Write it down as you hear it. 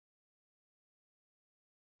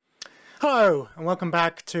Hello and welcome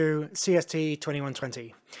back to CST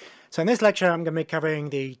 2120. So in this lecture I'm going to be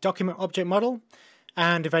covering the document object model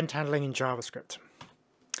and event handling in JavaScript.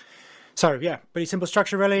 So yeah, pretty simple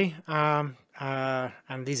structure really, and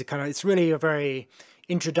these are it's really a very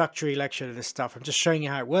introductory lecture to this stuff. I'm just showing you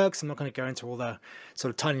how it works. I'm not going to go into all the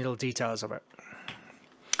sort of tiny little details of it.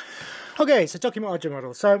 Okay, so document object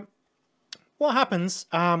model. So what happens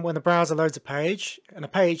when the browser loads a page, and a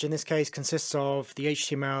page in this case consists of the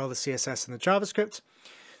HTML, the CSS and the JavaScript.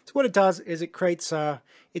 So what it does is it creates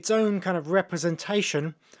its own kind of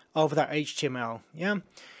representation of that HTML, yeah,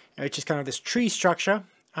 which is kind of this tree structure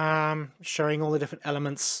showing all the different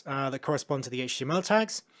elements that correspond to the HTML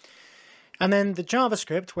tags. And then the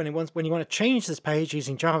JavaScript, when you want to change this page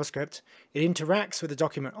using JavaScript, it interacts with the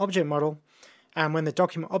document object model. And when the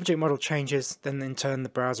document object model changes, then in turn the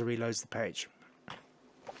browser reloads the page.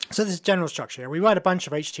 So this is general structure. We write a bunch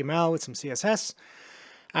of HTML with some CSS,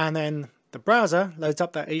 and then the browser loads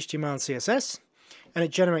up that HTML and CSS, and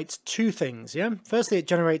it generates two things. Yeah, firstly, it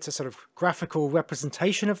generates a sort of graphical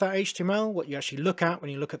representation of that HTML, what you actually look at when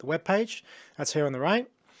you look at the web page. That's here on the right.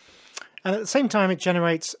 And at the same time, it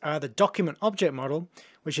generates the document object model,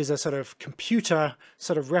 which is a sort of computer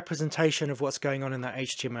sort of representation of what's going on in that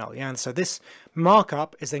HTML. Yeah, and so this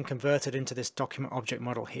markup is then converted into this document object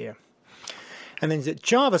model here. And then the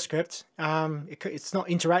JavaScript, it's not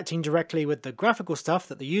interacting directly with the graphical stuff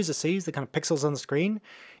that the user sees, the kind of pixels on the screen.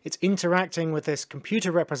 It's interacting with this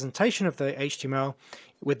computer representation of the HTML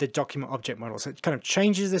with the document object model. So it kind of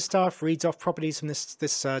changes this stuff, reads off properties from this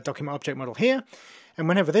document object model here. And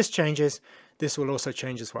whenever this changes, this will also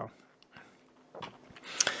change as well.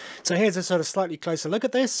 So here's a sort of slightly closer look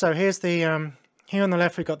at this. So here's the, here on the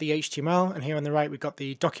left we've got the HTML, and here on the right we've got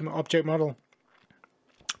the document object model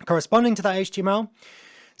corresponding to that HTML.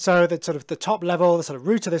 So that sort of the top level, the sort of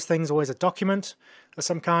root of this thing is always a document of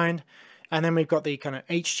some kind. And then we've got the kind of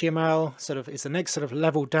HTML sort of is the next sort of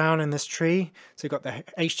level down in this tree. So you've got the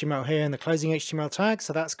HTML here and the closing HTML tag.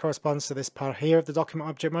 So that corresponds to this part here of the document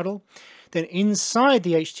object model. Then inside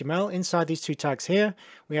the HTML, inside these two tags here,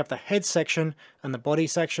 we have the head section and the body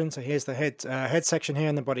section. So here's the head section here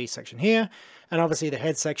and the body section here. And obviously the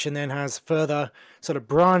head section then has further sort of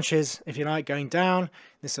branches, if you like, going down,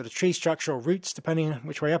 this sort of tree structure or roots, depending on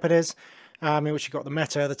which way up it is. In which you've got the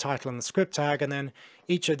meta, the title, and the script tag, and then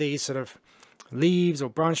each of these sort of leaves or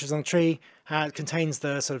branches on the tree contains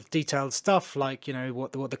the sort of detailed stuff, like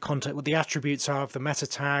what the content, what the attributes are of the meta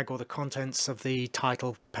tag, or the contents of the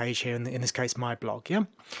title page here. In this case, my blog. Yeah.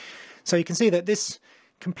 So you can see that this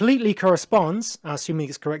completely corresponds, assuming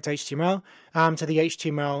it's correct HTML, to the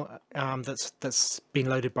HTML that's been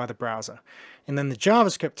loaded by the browser. And then the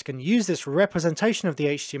JavaScript can use this representation of the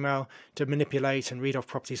HTML to manipulate and read off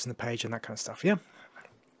properties from the page and that kind of stuff, yeah?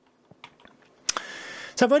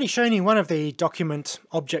 So I've already shown you one of the document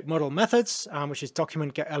object model methods, which is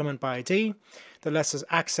document get element by ID, that lets us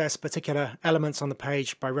access particular elements on the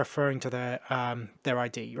page by referring to their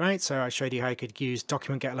ID, right? So I showed you how you could use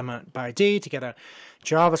document get element by ID to get a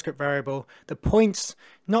JavaScript variable that points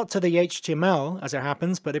not to the HTML as it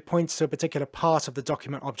happens, but it points to a particular part of the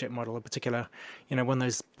document object model, a particular, one of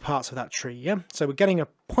those parts of that tree, yeah? So we're getting a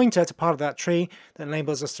pointer to part of that tree that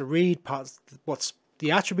enables us to read parts, what's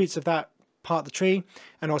the attributes of that part of the tree,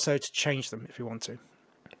 and also to change them if we want to.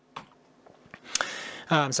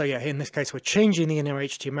 So yeah, in this case we're changing the inner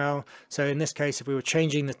HTML. So in this case, if we were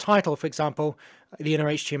changing the title, for example, the inner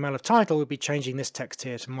HTML of title would be changing this text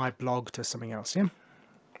here to my blog to something else. Yeah.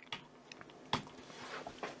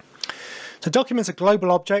 So document's a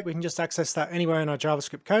global object. We can just access that anywhere in our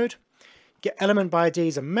JavaScript code. Get element by ID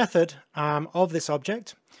is a method of this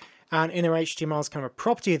object. And inner HTML is kind of a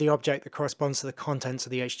property of the object that corresponds to the contents of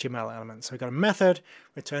the HTML element. So we've got a method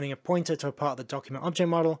returning a pointer to a part of the document object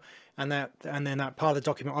model, and then that part of the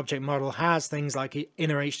document object model has things like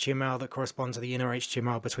inner HTML that correspond to the inner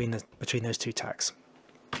HTML between those two tags.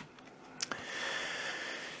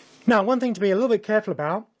 Now, one thing to be a little bit careful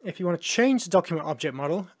about, if you want to change the document object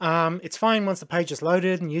model, it's fine once the page is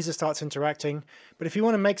loaded and user starts interacting, but if you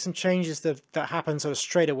want to make some changes that happen sort of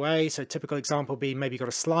straight away, so a typical example would be maybe you've got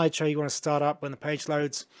a slideshow you want to start up when the page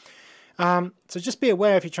loads. So just be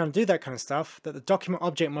aware if you're trying to do that kind of stuff, that the document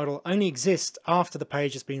object model only exists after the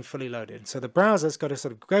page has been fully loaded. So the browser's got to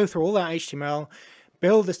sort of go through all that HTML,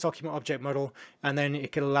 build this document object model, and then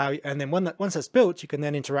it can allow, and then once that's built, you can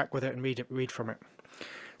then interact with it and read from it.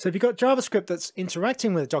 So if you've got JavaScript that's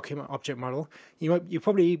interacting with a document object model, you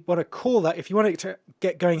probably want to call that. If you want it to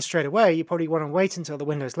get going straight away, you probably want to wait until the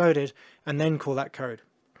window is loaded and then call that code.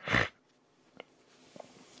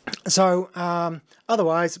 So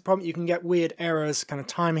otherwise, probably you can get weird errors, kind of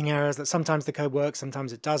timing errors, that sometimes the code works,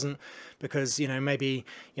 sometimes it doesn't, because, you know, maybe,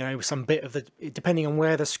 you know, some bit of the, depending on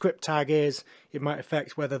where the script tag is, it might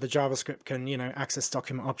affect whether the JavaScript can, you know, access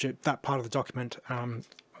document object, that part of the document, and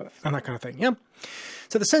that kind of thing, yeah?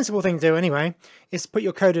 So the sensible thing to do anyway is to put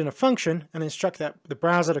your code in a function and instruct the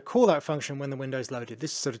browser to call that function when the window's loaded.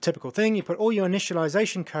 This is sort of typical thing. You put all your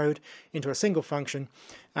initialization code into a single function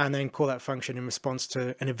and then call that function in response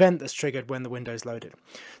to an event that's triggered when the window's loaded.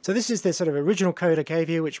 So this is the sort of original code I gave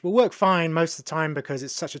you, which will work fine most of the time because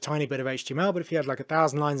it's such a tiny bit of HTML, but if you had like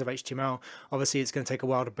 1,000 lines of HTML, obviously it's going to take a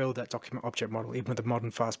while to build that document object model, even with a modern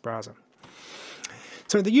fast browser.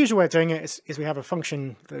 So the usual way of doing it is we have a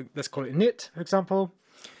function, let's call it init, for example,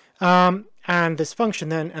 and this function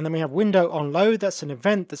then, and then we have window on load. That's an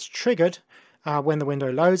event that's triggered when the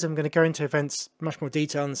window loads. I'm going to go into events much more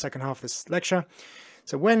detail in the second half of this lecture.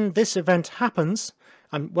 So when this event happens,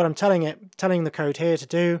 what I'm telling the code here to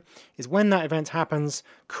do is when that event happens,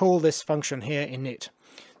 call this function here init.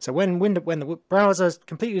 So when the browser's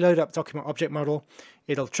completely loaded up document object model,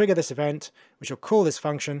 it'll trigger this event, which will call this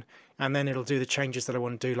function, and then it'll do the changes that I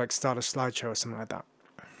want to do, like start a slideshow or something like that.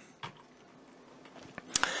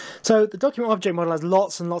 So the document object model has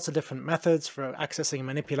lots and lots of different methods for accessing and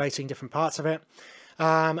manipulating different parts of it.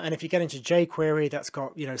 And if you get into jQuery, that's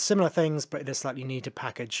got, you know, similar things, but in a slightly neater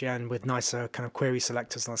package, yeah, and with nicer kind of query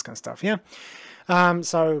selectors and all this kind of stuff, yeah.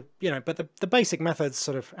 So, you know, but the basic methods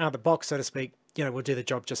sort of out of the box, so to speak, you know, will do the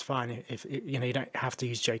job just fine if you know, you don't have to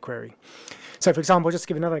use jQuery. So for example, just to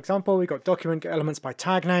give another example, we've got document elements by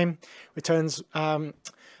tag name, returns an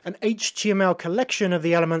HTML collection of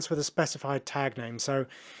the elements with a specified tag name. So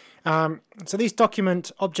so these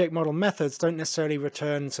document object model methods don't necessarily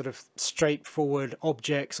return sort of straightforward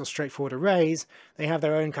objects or straightforward arrays. They have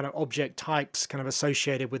their own kind of object types kind of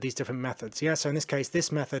associated with these different methods. Yeah, so in this case,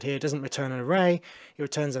 this method here doesn't return an array, it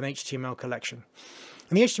returns an HTML collection.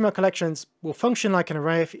 And the HTML collections will function like an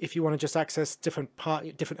array if you want to just access different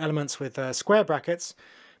elements with square brackets,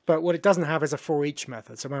 but what it doesn't have is a for each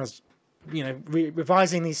method. So when I was, you know,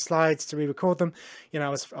 revising these slides to re-record them, you know,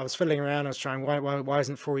 I was fiddling around, I was trying why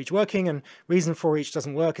isn't for each working, and reason for each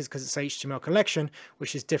doesn't work is because it's HTML collection,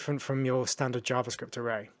 which is different from your standard JavaScript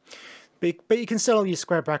array. But you can still use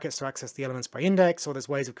square brackets to access the elements by index, or there's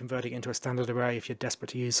ways of converting it into a standard array if you're desperate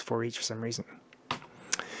to use for each for some reason.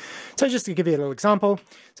 So just to give you a little example,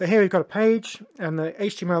 so here we've got a page, and the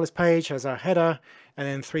HTML of this page has a header and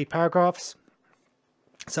then 3 paragraphs.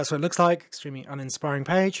 So that's what it looks like, extremely uninspiring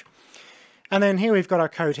page. And then here we've got our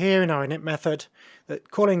code here in our init method, that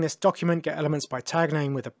calling this document get elements by tag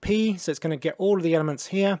name with a P, so it's going to get all of the elements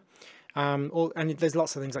here. And there's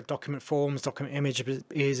lots of things like document forms, document image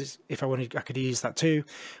is, if I wanted, I could use that too.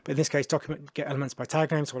 But in this case, document get elements by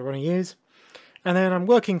tag name is what I want to use. And then I'm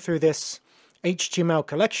working through this HTML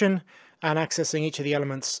collection and accessing each of the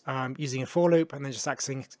elements using a for loop, and then just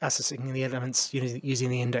accessing the elements using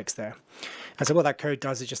the index there. And so what that code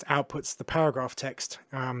does is just outputs the paragraph text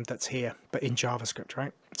that's here, but in JavaScript,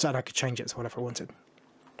 right? So that I could change it to whatever I wanted.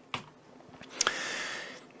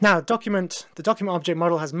 Now, the document object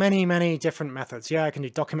model has many, many different methods. Yeah, I can do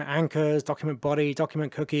document anchors, document body,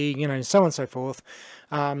 document cookie, you know, so on and so forth.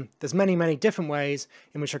 There's many, many different ways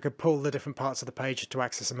in which I could pull the different parts of the page to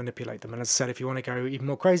access and manipulate them. And as I said, if you want to go even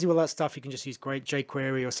more crazy with that stuff, you can just use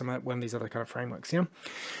jQuery or one of these other kind of frameworks. Yeah.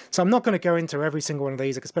 So I'm not going to go into every single one of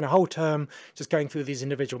these. I could spend a whole term just going through these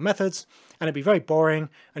individual methods, and it'd be very boring,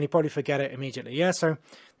 and you'd probably forget it immediately. Yeah. So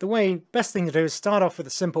the best thing to do is start off with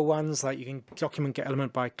the simple ones, like you can document get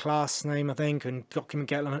element by class name, I think, and document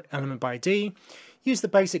get element by ID. Use the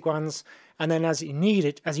basic ones, and then as you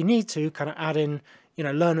need to, kind of add in, you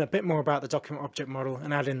know, learn a bit more about the document object model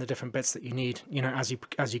and add in the different bits that you need, you know, as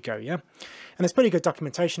you go, yeah. And there's pretty good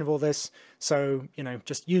documentation of all this, so, you know,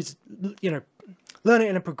 just use, you know, learn it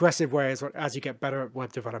in a progressive way as you get better at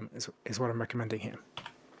web development is what I'm recommending here.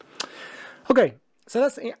 Okay, so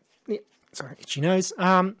that's sorry, itchy nose.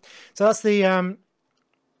 So that's the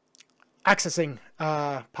accessing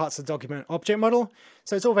parts of the document object model.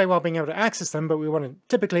 So it's all very well being able to access them, but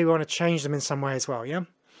typically we want to change them in some way as well, yeah?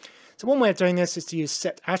 So one way of doing this is to use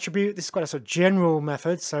set attribute. This is quite a sort of general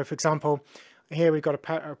method. So for example, here we've got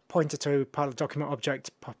a pointer to part of the document object,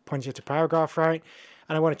 pointer to paragraph, right?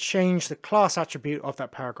 And I want to change the class attribute of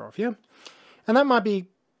that paragraph, yeah? And that might be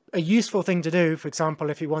a useful thing to do. For example,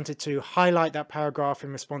 if you wanted to highlight that paragraph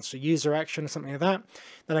in response to user action or something like that,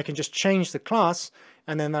 then I can just change the class,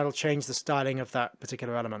 and then that'll change the styling of that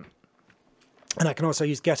particular element. And I can also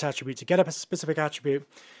use get attribute to get a specific attribute,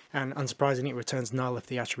 and unsurprisingly it returns null if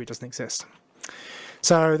the attribute doesn't exist.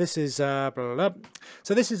 So this is blah, blah, blah.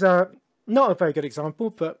 So this is not a very good example,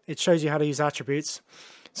 but it shows you how to use attributes.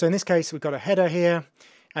 So in this case, we've got a header here,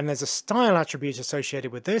 and there's a style attribute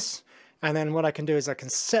associated with this. And then what I can do is I can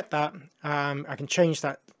set that, I can change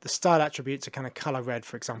the style attribute to kind of color red,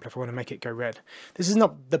 for example, if I want to make it go red. This is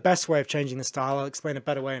not the best way of changing the style. I'll explain a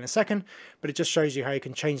better way in a second, but it just shows you how you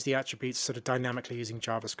can change the attributes sort of dynamically using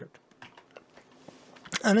JavaScript.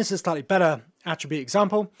 And this is a slightly better attribute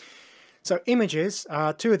example. So images,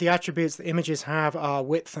 two of the attributes that images have are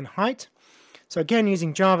width and height. So again,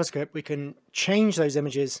 using JavaScript, we can change those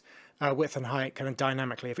images width and height kind of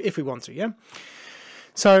dynamically if we want to, yeah?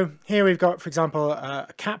 So here we've got, for example, a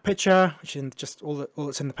cat picture, which is just all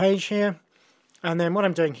that's in the page here. And then what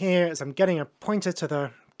I'm doing here is I'm getting a pointer to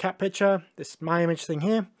the cat picture, this my image thing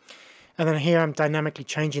here. And then here I'm dynamically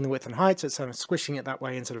changing the width and height, so it's sort of squishing it that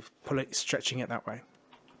way and sort of stretching it that way.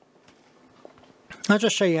 I'll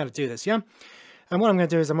just show you how to do this, yeah? And what I'm going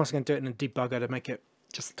to do is I'm also going to do it in a debugger to make it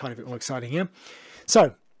just a tiny bit more exciting, yeah?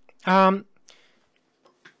 So, when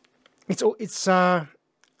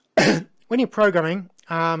you're programming,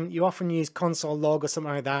 you often use console log or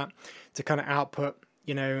something like that to kind of output,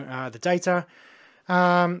 you know, the data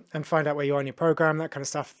and find out where you are in your program, that kind of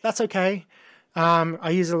stuff. That's okay. I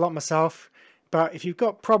use it a lot myself, but if you've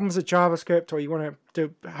got problems with JavaScript or you want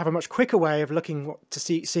to have a much quicker way of looking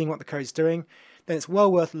seeing what the code's doing, then it's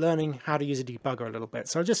well worth learning how to use a debugger a little bit.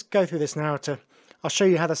 So I'll just go through this now I'll show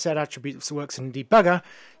you how the set attributes works in debugger,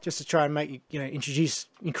 just to try and make you know,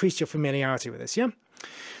 increase your familiarity with this, yeah?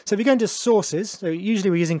 So if you go into sources, so usually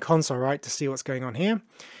we're using console, right, to see what's going on here.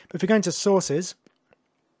 But if you go into sources,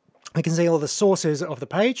 we can see all the sources of the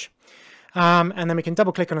page. And then we can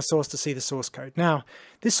double click on a source to see the source code. Now,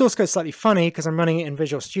 this source code is slightly funny because I'm running it in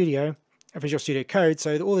Visual Studio Code.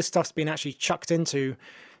 So all this stuff's been actually chucked into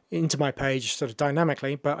my page sort of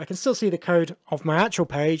dynamically, but I can still see the code of my actual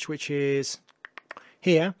page, which is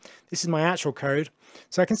here. This is my actual code.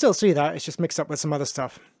 So I can still see that. It's just mixed up with some other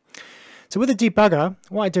stuff. So with the debugger,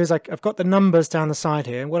 what I do is I've got the numbers down the side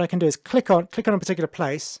here. What I can do is click on a particular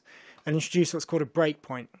place and introduce what's called a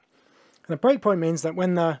breakpoint. And a breakpoint means that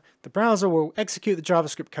when the browser will execute the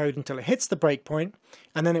JavaScript code until it hits the breakpoint,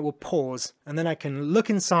 and then it will pause. And then I can look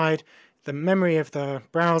inside the memory of the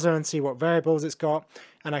browser and see what variables it's got,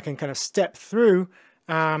 and I can kind of step through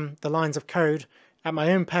the lines of code at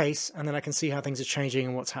my own pace, and then I can see how things are changing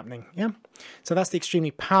and what's happening. Yeah, so that's the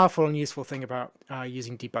extremely powerful and useful thing about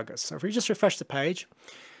using debuggers. So if we just refresh the page,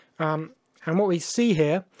 and what we see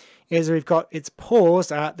here is it's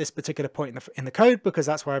paused at this particular point in the code, because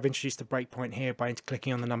that's where I've introduced the breakpoint here by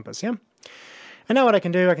clicking on the numbers. Yeah. And now what I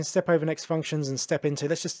can do, I can step over next functions and step into,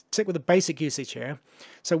 let's just stick with the basic usage here.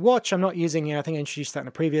 So watch, I'm not using here. I think I introduced that in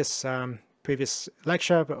a previous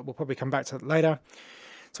lecture, but we'll probably come back to it later.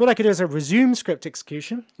 So what I could do is a resume script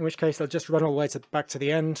execution, in which case I'll just run all the way back to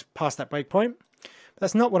the end, past that breakpoint. But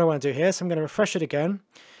that's not what I want to do here, so I'm going to refresh it again,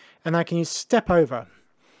 and I can use step over.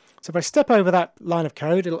 So if I step over that line of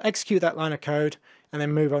code, it'll execute that line of code, and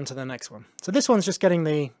then move on to the next one. So this one's just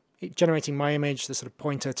generating my image, the sort of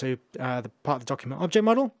pointer to the part of the document object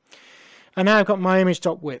model. And now I've got my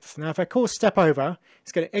image.width. Now if I call step over,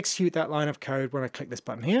 it's going to execute that line of code when I click this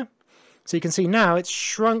button here. So you can see now it's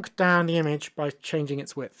shrunk down the image by changing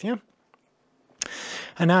its width, yeah?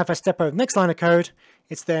 And now if I step over the next line of code,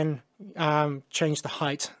 it's then changed the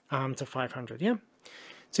height to 500, yeah?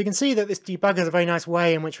 So you can see that this debugger is a very nice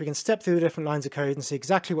way in which we can step through the different lines of code and see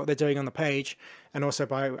exactly what they're doing on the page. And also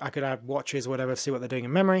I could add watches or whatever, see what they're doing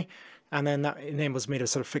in memory. And then that enables me to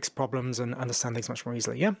sort of fix problems and understand things much more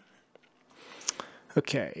easily, yeah?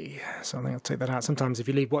 Okay, so I think I'll take that out. Sometimes if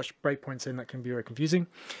you leave watch breakpoints in, that can be very confusing.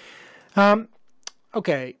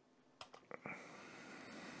 Okay.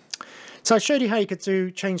 So I showed you how you could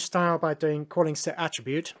change style by calling set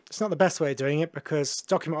attribute. It's not the best way of doing it because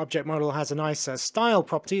document object model has a nice style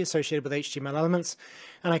property associated with HTML elements,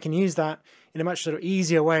 and I can use that in a much sort of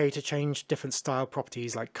easier way to change different style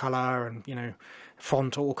properties like color and, you know,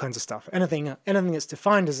 font, all kinds of stuff. Anything that's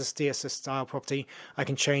defined as a CSS style property, I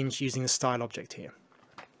can change using the style object here.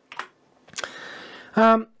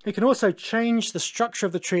 We can also change the structure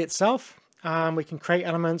of the tree itself. We can create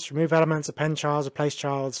elements, remove elements, append childs, replace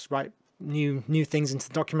childs, write new things into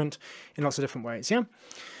the document in lots of different ways, yeah?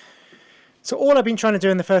 So all I've been trying to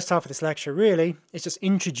do in the first half of this lecture really is just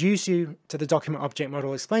introduce you to the document object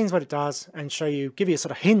model, explains what it does, and give you a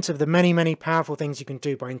sort of hint of the many, many powerful things you can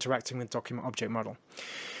do by interacting with the document object model.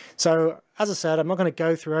 So as I said, I'm not going to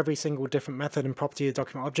go through every single different method and property of the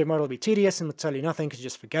document object model. It'll be tedious and will tell you nothing because you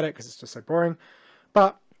just forget it because it's just so boring.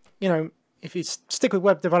 But, you know, if you stick with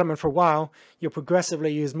web development for a while, you'll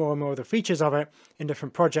progressively use more and more of the features of it in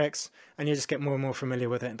different projects, and you just get more and more familiar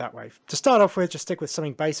with it that way. To start off with, just stick with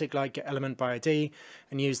something basic like get element by ID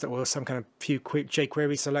and use that with some kind of few quick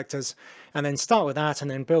jQuery selectors, and then start with that and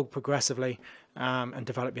then build progressively and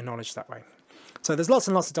develop your knowledge that way. So there's lots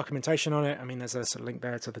and lots of documentation on it. I mean, there's a sort of link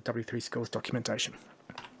there to the W3 Schools documentation.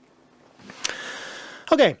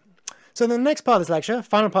 Okay. So in the next part of this lecture,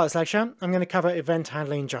 final part of this lecture, I'm going to cover event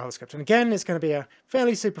handling in JavaScript. And again, it's going to be a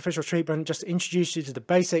fairly superficial treatment, just to introduce you to the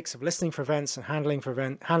basics of listening for events and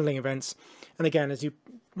handling events. And again, as you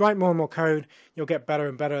write more and more code, you'll get better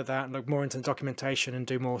and better at that and look more into the documentation and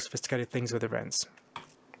do more sophisticated things with events.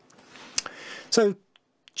 So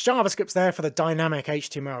JavaScript's there for the dynamic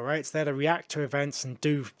HTML, right? It's there to react to events and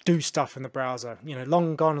do stuff in the browser. You know,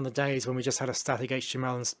 long gone are the days when we just had a static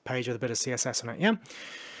HTML page with a bit of CSS on it, yeah?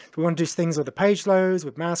 We want to do things with the page loads,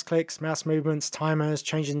 with mouse clicks, mouse movements, timers,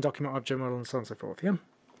 changing document object model, and so on and so forth, yeah?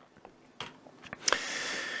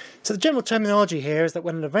 So the general terminology here is that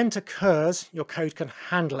when an event occurs, your code can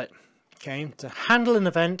handle it, okay? To handle an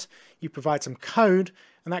event, you provide some code,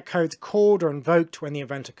 and that code's called or invoked when the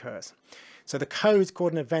event occurs. So the code's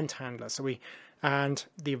called an event handler, and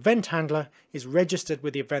the event handler is registered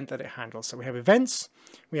with the event that it handles. So we have events,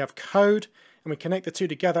 we have code, and we connect the two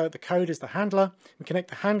together. The code is the handler. We connect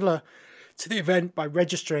the handler to the event by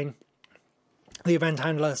registering the event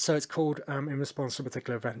handler, so it's called in response to a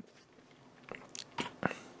particular event.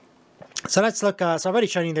 So let's look, so I've already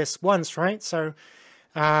shown you this once, right? So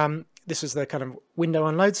this is the kind of window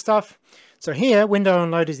unload stuff. So here, window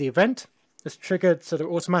unload is the event. It's triggered sort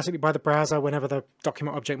of automatically by the browser whenever the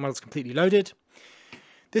document object model is completely loaded.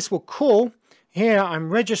 This will call. Here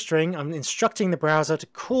I'm instructing the browser to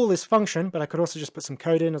call this function, but I could also just put some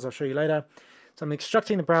code in, as I'll show you later. So I'm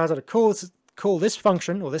instructing the browser to call this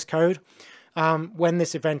function or this code when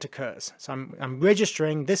this event occurs. So I'm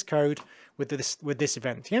registering this code with this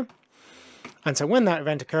event, yeah? And so when that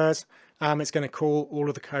event occurs, it's going to call all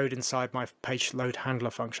of the code inside my page load handler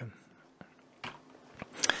function.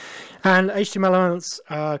 And HTML elements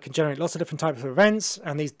can generate lots of different types of events,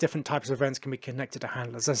 and these different types of events can be connected to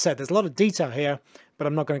handlers. As I said, there's a lot of detail here, but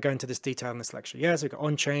I'm not going to go into this detail in this lecture. Yeah, so we've got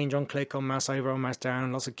on change, on click, on mouse over, on mouse down,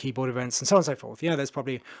 and lots of keyboard events, and so on and so forth. Yeah, there's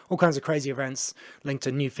probably all kinds of crazy events linked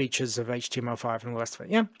to new features of HTML5 and all the rest of it.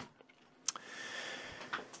 Yeah.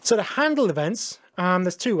 So to handle events,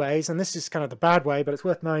 there's two ways, and this is kind of the bad way, but it's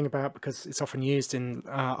worth knowing about because it's often used in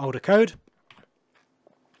older code.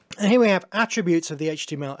 And here we have attributes of the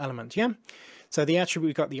HTML element, yeah? So the attribute,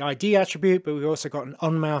 we've got the ID attribute, but we've also got an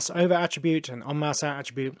on mouse over attribute and on mouse out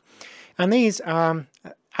attribute. And these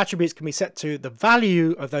attributes can be set to the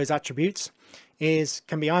value of those attributes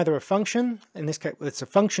can be either a function, in this case it's a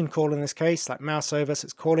function call in this case, like mouse over, so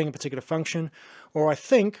it's calling a particular function, or I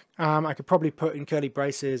think I could probably put in curly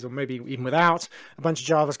braces, or maybe even without, a bunch of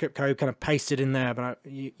JavaScript code kind of pasted in there, but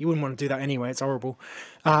you wouldn't want to do that anyway, it's horrible.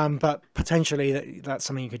 But potentially that's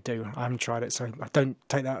something you could do. I haven't tried it, so I don't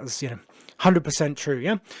take that as 100% true,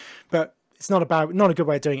 yeah? But it's not a good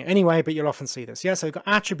way of doing it anyway, but you'll often see this. Yeah, so we've got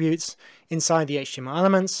attributes inside the HTML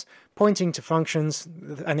elements pointing to functions,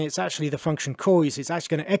 and it's actually the function call. You see, it's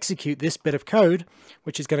actually going to execute this bit of code,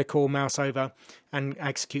 which is going to call mouse over and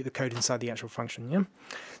execute the code inside the actual function. Yeah,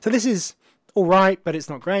 so this is all right, but it's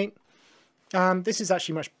not great. This is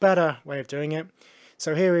actually a much better way of doing it.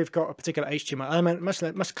 So here we've got a particular HTML element,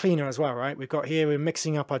 much cleaner as well, right? We're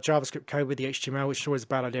mixing up our JavaScript code with the HTML, which is always a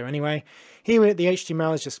bad idea anyway. Here the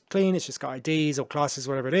HTML is just clean, it's just got IDs or classes,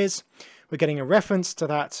 whatever it is. We're getting a reference to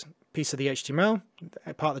that piece of the HTML,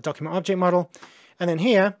 part of the document object model. And then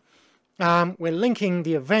here, we're linking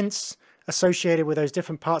the events associated with those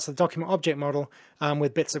different parts of the document object model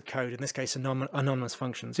with bits of code, in this case anonymous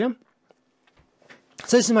functions, yeah?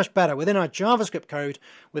 So this is much better. Within our JavaScript code,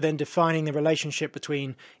 we're then defining the relationship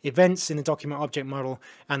between events in the document object model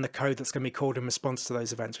and the code that's going to be called in response to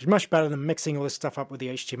those events, which is much better than mixing all this stuff up with the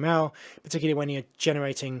HTML, particularly when you're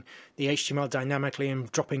generating the HTML dynamically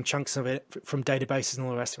and dropping chunks of it from databases and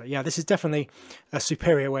all the rest of it. Yeah, this is definitely a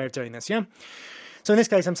superior way of doing this, yeah? So in this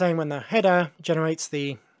case, I'm saying when the header generates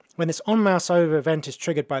when this on mouse over event is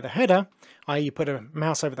triggered by the header, i.e. you put a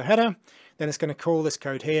mouse over the header, then it's going to call this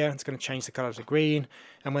code here, it's going to change the color to green,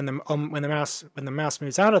 and when the mouse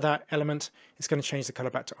moves out of that element, it's going to change the color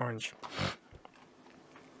back to orange.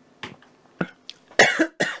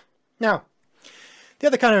 Now, the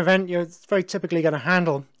other kind of event you're very typically going to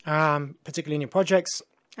handle, particularly in your projects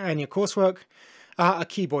and your coursework, are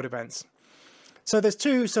keyboard events. So there's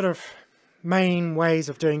two sort of main ways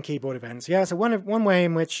of doing keyboard events. Yeah, so one way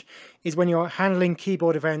in which is when you're handling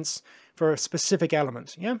keyboard events for a specific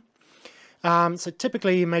element. Yeah. So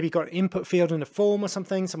typically you maybe got an input field in a form or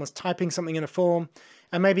something, someone's typing something in a form,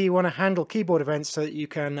 and maybe you want to handle keyboard events so that you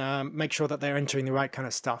can make sure that they're entering the right kind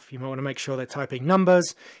of stuff. You might want to make sure they're typing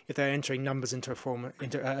numbers, if they're entering numbers into a form,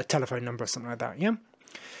 into a telephone number or something like that, yeah?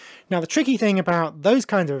 Now the tricky thing about those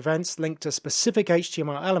kinds of events linked to specific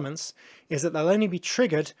HTML elements is that they'll only be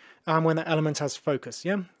triggered when the element has focus,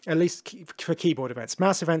 yeah? At least for keyboard events.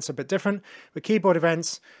 Mouse events are a bit different. With keyboard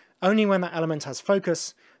events, only when that element has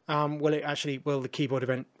focus will the keyboard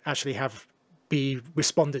event actually be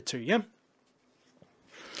responded to, yeah?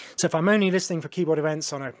 So if I'm only listening for keyboard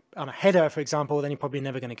events on a header, for example, then you're probably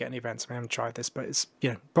never going to get any events. I haven't tried this, but it's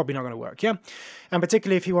probably not going to work, yeah? And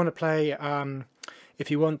particularly if you want to play,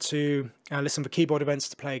 if you want to listen for keyboard events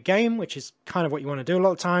to play a game, which is kind of what you want to do a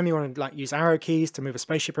lot of the time, you want to like use arrow keys to move a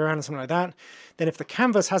spaceship around or something like that, then if the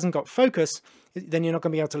canvas hasn't got focus, then you're not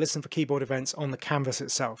going to be able to listen for keyboard events on the canvas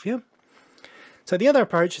itself, yeah? So the other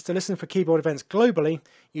approach is to listen for keyboard events globally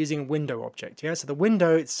using a window object, yeah? So the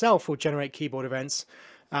window itself will generate keyboard events,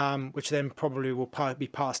 which then probably will be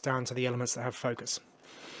passed down to the elements that have focus.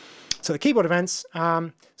 So the keyboard events,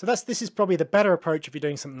 this is probably the better approach if you're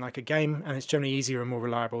doing something like a game, and it's generally easier and more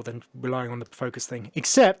reliable than relying on the focus thing,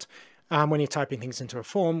 except when you're typing things into a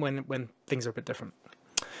form when things are a bit different.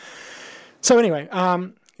 So anyway,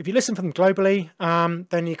 if you listen for them globally,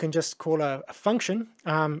 then you can just call a function,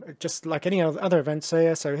 just like any other events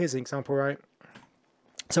here. So here's an example, right?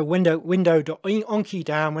 So window.onKey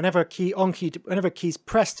down, whenever key is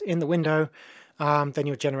pressed in the window, then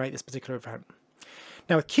you'll generate this particular event.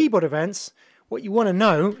 Now with keyboard events, what you want to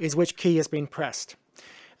know is which key has been pressed.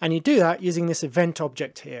 And you do that using this event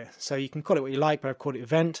object here. So you can call it what you like, but I've called it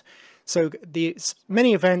event. So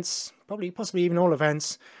many events, possibly even all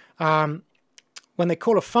events, when they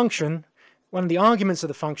call a function, one of the arguments of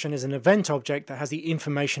the function is an event object that has the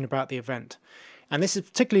information about the event. And this is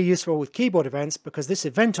particularly useful with keyboard events because this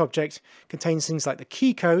event object contains things like the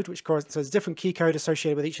key code, so there's different key code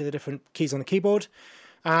associated with each of the different keys on the keyboard.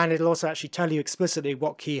 And it'll also actually tell you explicitly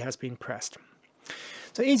what key has been pressed.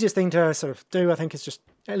 So the easiest thing to sort of do, I think, is just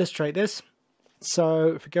illustrate this. So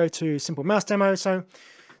if we go to simple mouse demo, so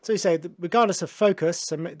you say that regardless of focus,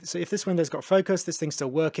 so if this window's got focus, this thing's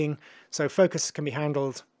still working. So focus can be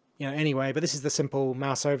handled, anyway. But this is the simple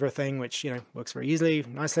mouse over thing, which works very easily,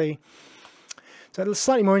 nicely. So it's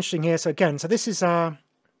slightly more interesting here. So again, this is the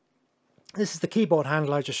keyboard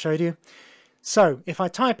handle I just showed you. So if I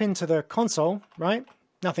type into the console, right,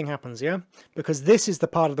 nothing happens, yeah, because this is the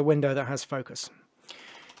part of the window that has focus.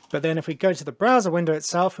 But then if we go to the browser window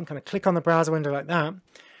itself and kind of click on the browser window like that,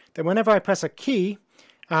 then whenever I press a key,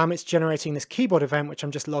 it's generating this keyboard event, which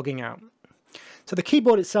I'm just logging out. So the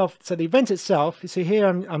keyboard itself, so the event itself, you see here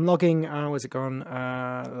I'm logging, where's it gone?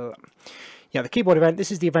 Yeah, the keyboard event,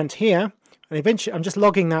 this is the event here. And eventually I'm just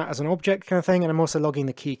logging that as an object kind of thing, and I'm also logging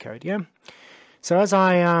the key code, yeah? So as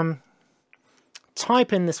I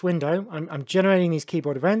type in this window, I'm generating these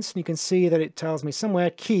keyboard events, and you can see that it tells me somewhere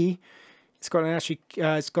key. It's got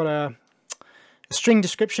a string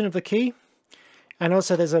description of the key, and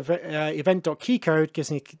also there's a event.keycode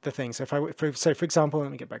gives me the thing. So for example,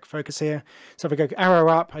 let me get back focus here. So if I go arrow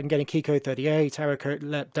up, I'm getting keycode 38, arrow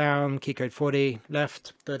code down, keycode 40,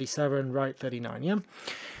 left 37, right 39. Yeah.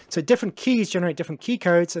 So different keys generate different key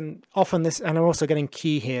codes, and often and I'm also getting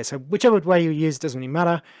key here. So whichever way you use it doesn't really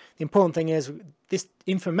matter. The important thing is this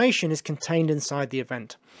information is contained inside the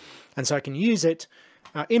event, and so I can use it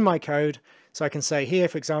in my code. So I can say here,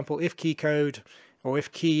 for example, if key code or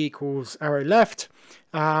if key equals arrow left,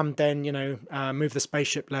 then move the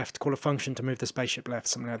spaceship left. Call a function to move the spaceship left,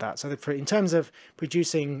 something like that. So that in terms of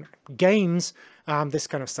producing games, this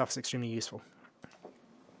kind of stuff is extremely useful.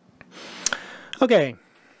 Okay.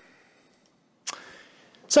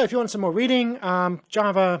 So if you want some more reading, modern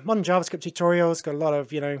JavaScript tutorials, got a lot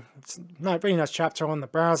of, it's a really nice chapter on the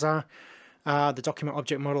browser, the document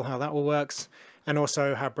object model, how that all works, and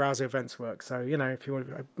also how browser events work. So, if you want,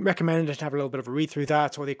 I recommend it to have a little bit of a read through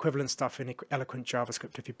that, or the equivalent stuff in Eloquent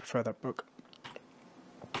JavaScript if you prefer that book.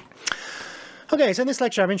 Okay, so in this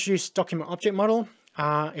lecture I've introduced document object model,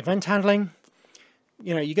 event handling.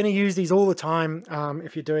 You're going to use these all the time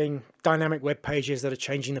if you're doing dynamic web pages that are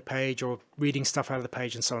changing the page or reading stuff out of the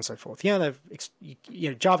page and so on and so forth.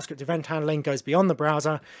 JavaScript event handling goes beyond the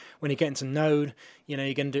browser. When you get into Node, you're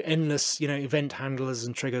going to do endless, event handlers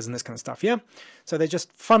and triggers and this kind of stuff. Yeah. So they're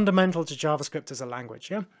just fundamental to JavaScript as a language.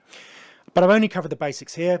 Yeah. But I've only covered the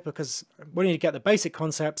basics here because we need to get the basic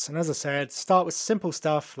concepts. And as I said, start with simple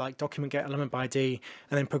stuff like document get element by ID,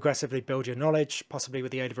 and then progressively build your knowledge, possibly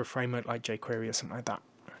with the aid of a framework like jQuery or something like that.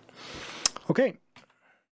 Okay.